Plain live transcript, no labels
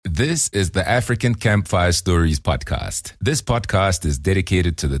This is the African Campfire Stories podcast. This podcast is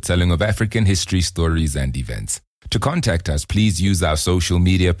dedicated to the telling of African history, stories, and events. To contact us, please use our social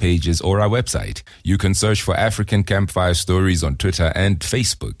media pages or our website. You can search for African Campfire Stories on Twitter and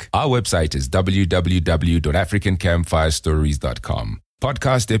Facebook. Our website is www.africancampfirestories.com.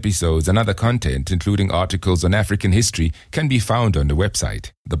 Podcast episodes and other content, including articles on African history, can be found on the website.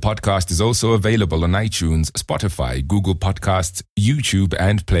 The podcast is also available on iTunes, Spotify, Google Podcasts, YouTube,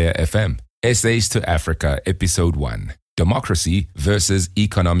 and Player FM. Essays to Africa, Episode 1. Democracy versus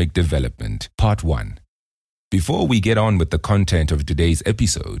Economic Development, Part 1. Before we get on with the content of today's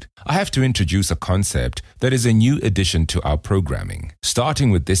episode, I have to introduce a concept that is a new addition to our programming. Starting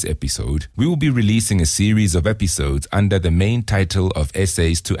with this episode, we will be releasing a series of episodes under the main title of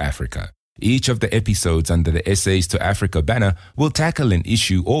Essays to Africa. Each of the episodes under the Essays to Africa banner will tackle an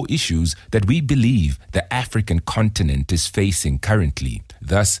issue or issues that we believe the African continent is facing currently.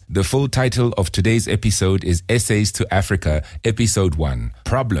 Thus, the full title of today's episode is Essays to Africa, Episode 1,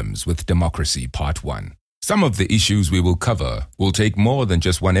 Problems with Democracy, Part 1. Some of the issues we will cover will take more than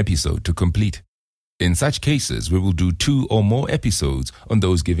just one episode to complete. In such cases, we will do 2 or more episodes on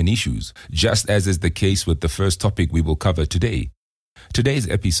those given issues, just as is the case with the first topic we will cover today. Today's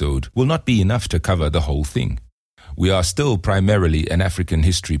episode will not be enough to cover the whole thing. We are still primarily an African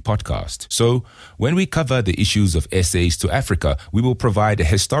history podcast, so when we cover the issues of Essays to Africa, we will provide a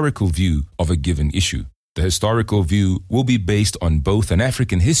historical view of a given issue. The historical view will be based on both an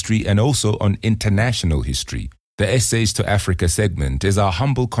African history and also on international history. The Essays to Africa segment is our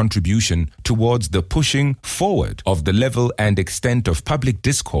humble contribution towards the pushing forward of the level and extent of public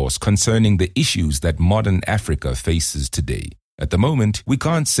discourse concerning the issues that modern Africa faces today. At the moment, we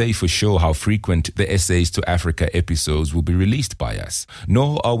can't say for sure how frequent the Essays to Africa episodes will be released by us,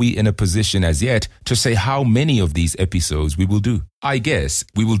 nor are we in a position as yet to say how many of these episodes we will do. I guess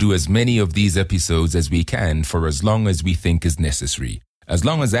we will do as many of these episodes as we can for as long as we think is necessary. As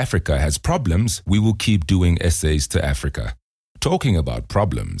long as Africa has problems, we will keep doing Essays to Africa. Talking about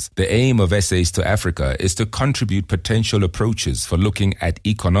problems, the aim of Essays to Africa is to contribute potential approaches for looking at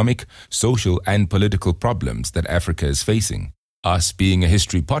economic, social, and political problems that Africa is facing. Us being a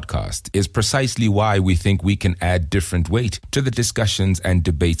history podcast is precisely why we think we can add different weight to the discussions and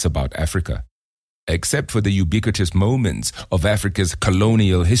debates about Africa. Except for the ubiquitous moments of Africa's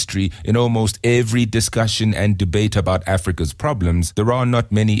colonial history in almost every discussion and debate about Africa's problems, there are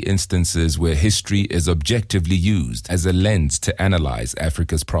not many instances where history is objectively used as a lens to analyze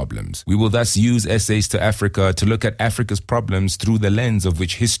Africa's problems. We will thus use Essays to Africa to look at Africa's problems through the lens of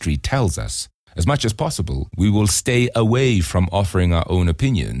which history tells us. As much as possible, we will stay away from offering our own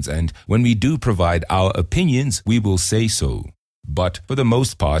opinions, and when we do provide our opinions, we will say so. But for the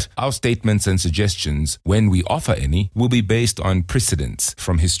most part, our statements and suggestions, when we offer any, will be based on precedents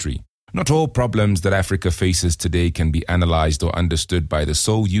from history. Not all problems that Africa faces today can be analyzed or understood by the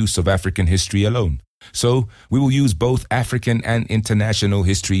sole use of African history alone. So, we will use both African and international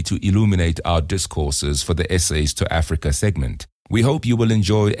history to illuminate our discourses for the Essays to Africa segment. We hope you will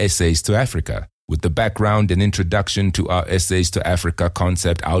enjoy Essays to Africa. With the background and introduction to our Essays to Africa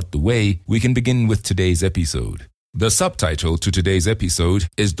concept out the way, we can begin with today's episode. The subtitle to today's episode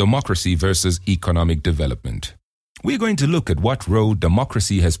is Democracy versus Economic Development. We're going to look at what role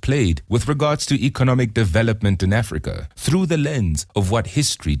democracy has played with regards to economic development in Africa through the lens of what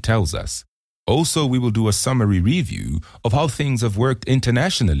history tells us. Also, we will do a summary review of how things have worked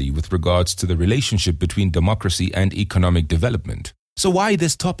internationally with regards to the relationship between democracy and economic development. So why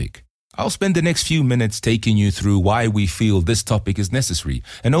this topic? I'll spend the next few minutes taking you through why we feel this topic is necessary,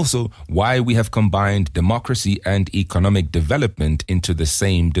 and also why we have combined democracy and economic development into the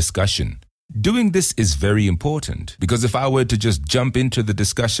same discussion. Doing this is very important because if I were to just jump into the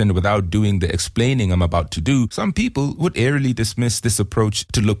discussion without doing the explaining I'm about to do, some people would airily dismiss this approach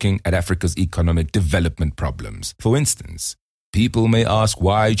to looking at Africa's economic development problems. For instance, people may ask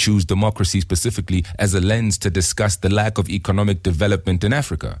why choose democracy specifically as a lens to discuss the lack of economic development in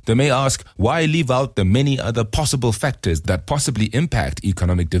Africa. They may ask why leave out the many other possible factors that possibly impact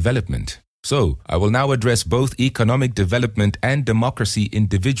economic development. So, I will now address both economic development and democracy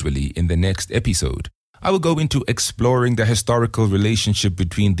individually in the next episode. I will go into exploring the historical relationship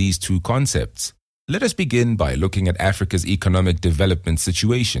between these two concepts. Let us begin by looking at Africa's economic development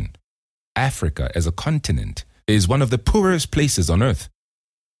situation. Africa as a continent is one of the poorest places on earth.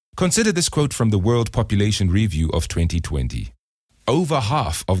 Consider this quote from the World Population Review of 2020. Over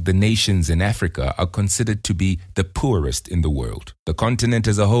half of the nations in Africa are considered to be the poorest in the world. The continent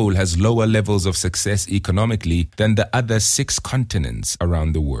as a whole has lower levels of success economically than the other 6 continents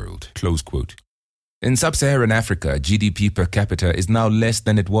around the world. Close quote. In sub-Saharan Africa, GDP per capita is now less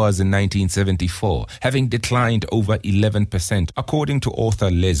than it was in 1974, having declined over 11%, according to author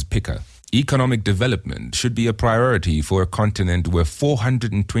Les Picker. Economic development should be a priority for a continent where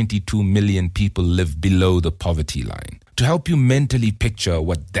 422 million people live below the poverty line. To help you mentally picture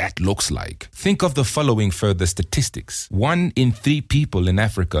what that looks like, think of the following further statistics. 1 in 3 people in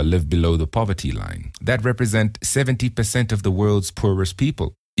Africa live below the poverty line. That represents 70% of the world's poorest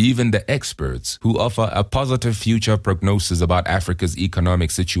people. Even the experts who offer a positive future prognosis about Africa's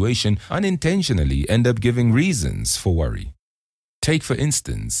economic situation unintentionally end up giving reasons for worry. Take, for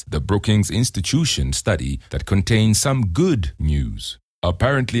instance, the Brookings Institution study that contains some good news.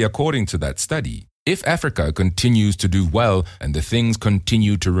 Apparently, according to that study, if Africa continues to do well and the things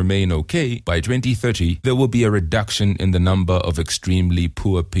continue to remain okay, by 2030, there will be a reduction in the number of extremely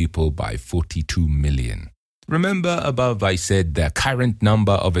poor people by 42 million. Remember above I said the current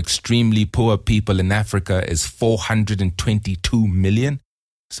number of extremely poor people in Africa is 422 million?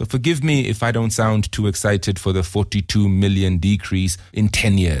 So forgive me if I don't sound too excited for the 42 million decrease in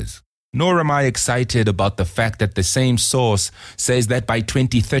 10 years. Nor am I excited about the fact that the same source says that by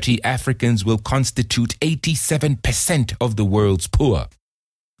 2030 Africans will constitute 87% of the world's poor.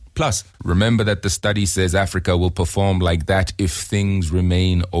 Plus, remember that the study says Africa will perform like that if things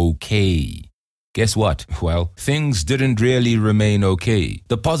remain okay. Guess what? Well, things didn't really remain okay.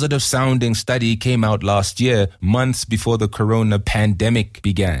 The positive sounding study came out last year, months before the corona pandemic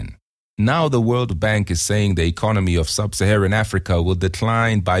began. Now the World Bank is saying the economy of sub-Saharan Africa will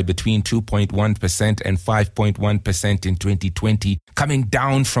decline by between 2.1% and 5.1% in 2020, coming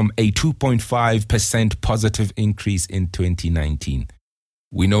down from a 2.5% positive increase in 2019.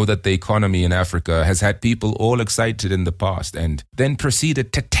 We know that the economy in Africa has had people all excited in the past and then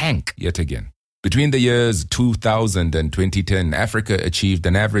proceeded to tank yet again. Between the years 2000 and 2010, Africa achieved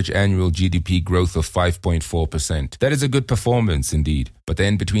an average annual GDP growth of 5.4%. That is a good performance indeed. But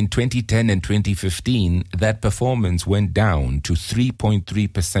then between 2010 and 2015, that performance went down to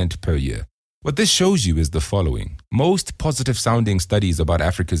 3.3% per year. What this shows you is the following. Most positive-sounding studies about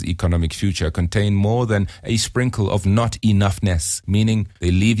Africa's economic future contain more than a sprinkle of not enoughness, meaning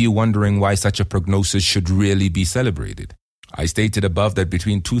they leave you wondering why such a prognosis should really be celebrated. I stated above that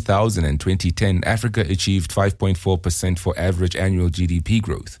between 2000 and 2010, Africa achieved 5.4% for average annual GDP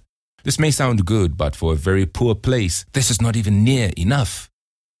growth. This may sound good, but for a very poor place, this is not even near enough.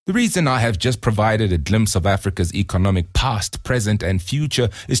 The reason I have just provided a glimpse of Africa's economic past, present, and future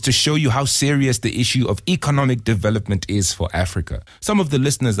is to show you how serious the issue of economic development is for Africa. Some of the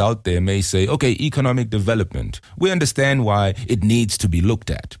listeners out there may say, okay, economic development, we understand why it needs to be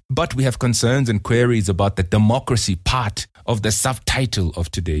looked at. But we have concerns and queries about the democracy part of the subtitle of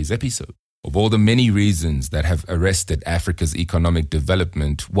today's episode. Of all the many reasons that have arrested Africa's economic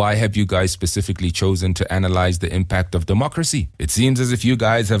development, why have you guys specifically chosen to analyze the impact of democracy? It seems as if you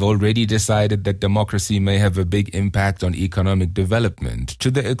guys have already decided that democracy may have a big impact on economic development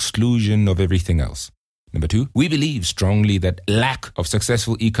to the exclusion of everything else. Number 2, we believe strongly that lack of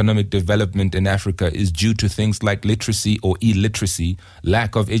successful economic development in Africa is due to things like literacy or illiteracy,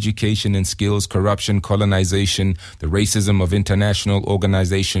 lack of education and skills, corruption, colonization, the racism of international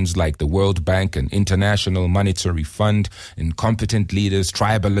organizations like the World Bank and International Monetary Fund, incompetent leaders,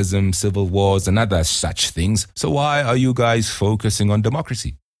 tribalism, civil wars, and other such things. So why are you guys focusing on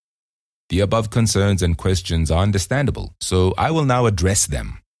democracy? The above concerns and questions are understandable, so I will now address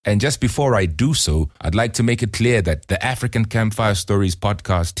them. And just before I do so, I'd like to make it clear that the African Campfire Stories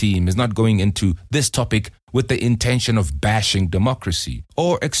podcast team is not going into this topic with the intention of bashing democracy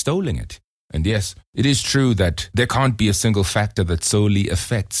or extolling it. And yes, it is true that there can't be a single factor that solely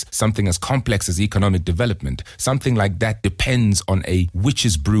affects something as complex as economic development. Something like that depends on a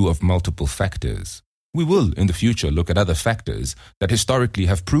witch's brew of multiple factors. We will, in the future, look at other factors that historically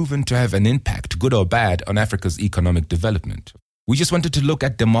have proven to have an impact, good or bad, on Africa's economic development. We just wanted to look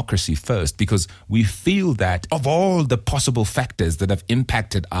at democracy first because we feel that of all the possible factors that have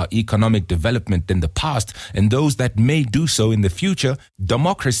impacted our economic development in the past and those that may do so in the future,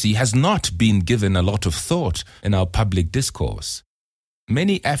 democracy has not been given a lot of thought in our public discourse.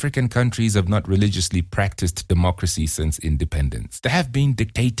 Many African countries have not religiously practiced democracy since independence. There have been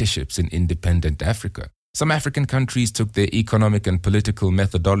dictatorships in independent Africa. Some African countries took their economic and political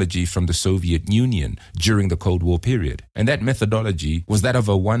methodology from the Soviet Union during the Cold War period, and that methodology was that of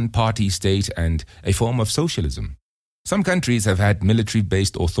a one-party state and a form of socialism. Some countries have had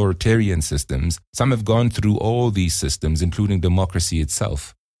military-based authoritarian systems. Some have gone through all these systems, including democracy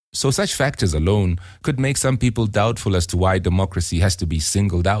itself. So such factors alone could make some people doubtful as to why democracy has to be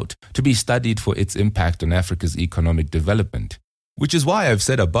singled out, to be studied for its impact on Africa's economic development. Which is why I've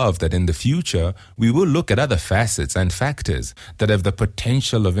said above that in the future, we will look at other facets and factors that have the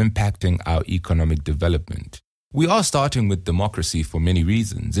potential of impacting our economic development. We are starting with democracy for many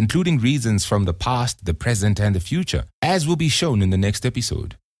reasons, including reasons from the past, the present, and the future, as will be shown in the next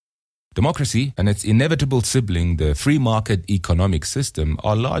episode. Democracy and its inevitable sibling, the free market economic system,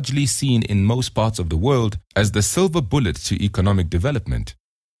 are largely seen in most parts of the world as the silver bullet to economic development.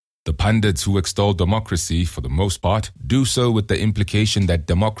 The pundits who extol democracy, for the most part, do so with the implication that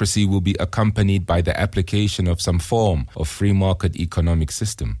democracy will be accompanied by the application of some form of free market economic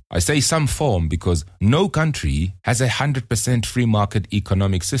system. I say some form because no country has a 100% free market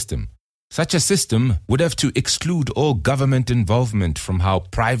economic system. Such a system would have to exclude all government involvement from how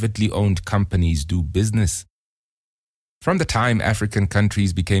privately owned companies do business. From the time African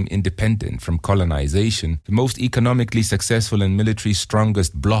countries became independent from colonization, the most economically successful and military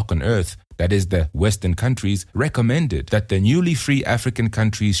strongest bloc on earth, that is the Western countries, recommended that the newly free African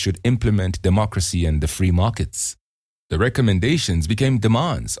countries should implement democracy and the free markets. The recommendations became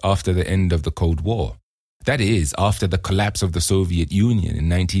demands after the end of the Cold War. That is, after the collapse of the Soviet Union in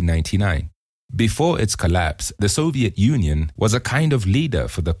 1999. Before its collapse, the Soviet Union was a kind of leader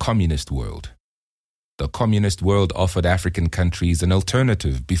for the communist world. The communist world offered African countries an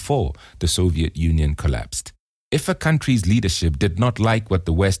alternative before the Soviet Union collapsed. If a country's leadership did not like what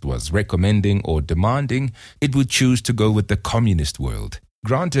the West was recommending or demanding, it would choose to go with the communist world.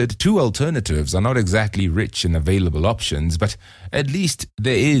 Granted, two alternatives are not exactly rich in available options, but at least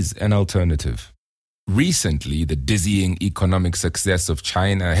there is an alternative. Recently, the dizzying economic success of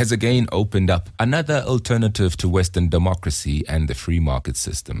China has again opened up another alternative to Western democracy and the free market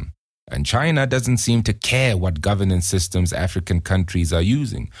system. And China doesn't seem to care what governance systems African countries are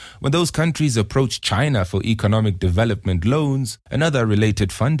using. When those countries approach China for economic development loans and other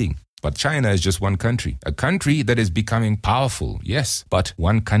related funding. But China is just one country. A country that is becoming powerful, yes, but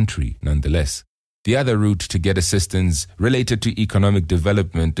one country nonetheless. The other route to get assistance related to economic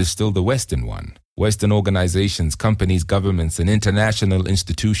development is still the Western one. Western organizations, companies, governments, and international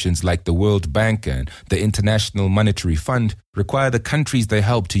institutions like the World Bank and the International Monetary Fund require the countries they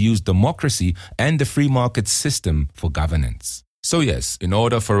help to use democracy and the free market system for governance. So yes, in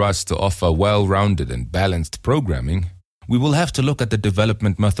order for us to offer well-rounded and balanced programming, we will have to look at the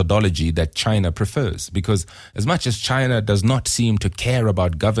development methodology that China prefers, because as much as China does not seem to care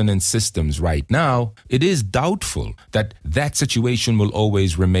about governance systems right now, it is doubtful that that situation will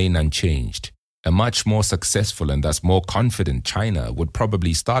always remain unchanged. A much more successful and thus more confident China would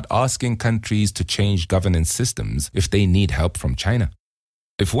probably start asking countries to change governance systems if they need help from China.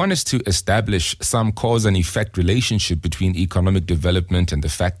 If one is to establish some cause and effect relationship between economic development and the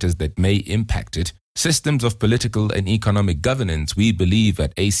factors that may impact it, systems of political and economic governance, we believe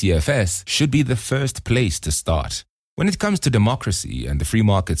at ACFS, should be the first place to start. When it comes to democracy and the free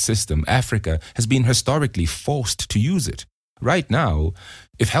market system, Africa has been historically forced to use it. Right now,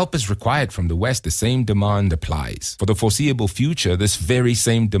 if help is required from the West, the same demand applies. For the foreseeable future, this very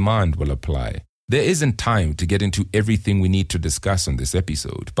same demand will apply. There isn't time to get into everything we need to discuss on this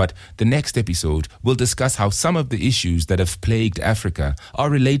episode, but the next episode will discuss how some of the issues that have plagued Africa are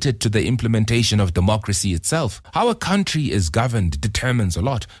related to the implementation of democracy itself. How a country is governed determines a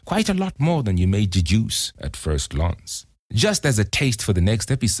lot, quite a lot more than you may deduce at first glance. Just as a taste for the next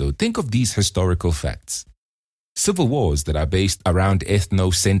episode, think of these historical facts. Civil wars that are based around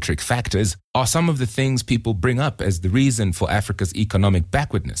ethnocentric factors are some of the things people bring up as the reason for Africa's economic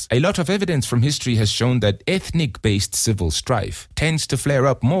backwardness. A lot of evidence from history has shown that ethnic-based civil strife tends to flare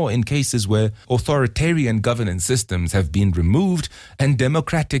up more in cases where authoritarian governance systems have been removed and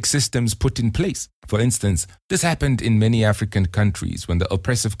democratic systems put in place. For instance, this happened in many African countries when the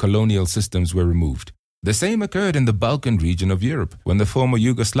oppressive colonial systems were removed. The same occurred in the Balkan region of Europe when the former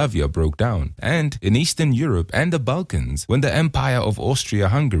Yugoslavia broke down, and in Eastern Europe and the Balkans when the Empire of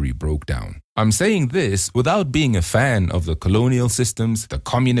Austria-Hungary broke down. I'm saying this without being a fan of the colonial systems, the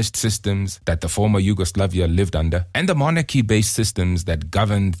communist systems that the former Yugoslavia lived under, and the monarchy-based systems that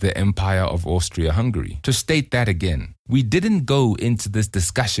governed the Empire of Austria-Hungary. To state that again, we didn't go into this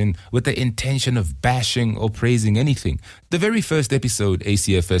discussion with the intention of bashing or praising anything. The very first episode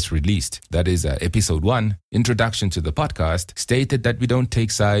ACFS released, that is episode 1, Introduction to the Podcast, stated that we don't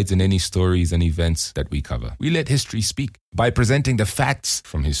take sides in any stories and events that we cover. We let history speak by presenting the facts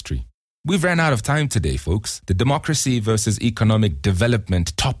from history. We've ran out of time today, folks. The democracy versus economic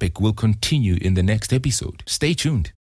development topic will continue in the next episode. Stay tuned.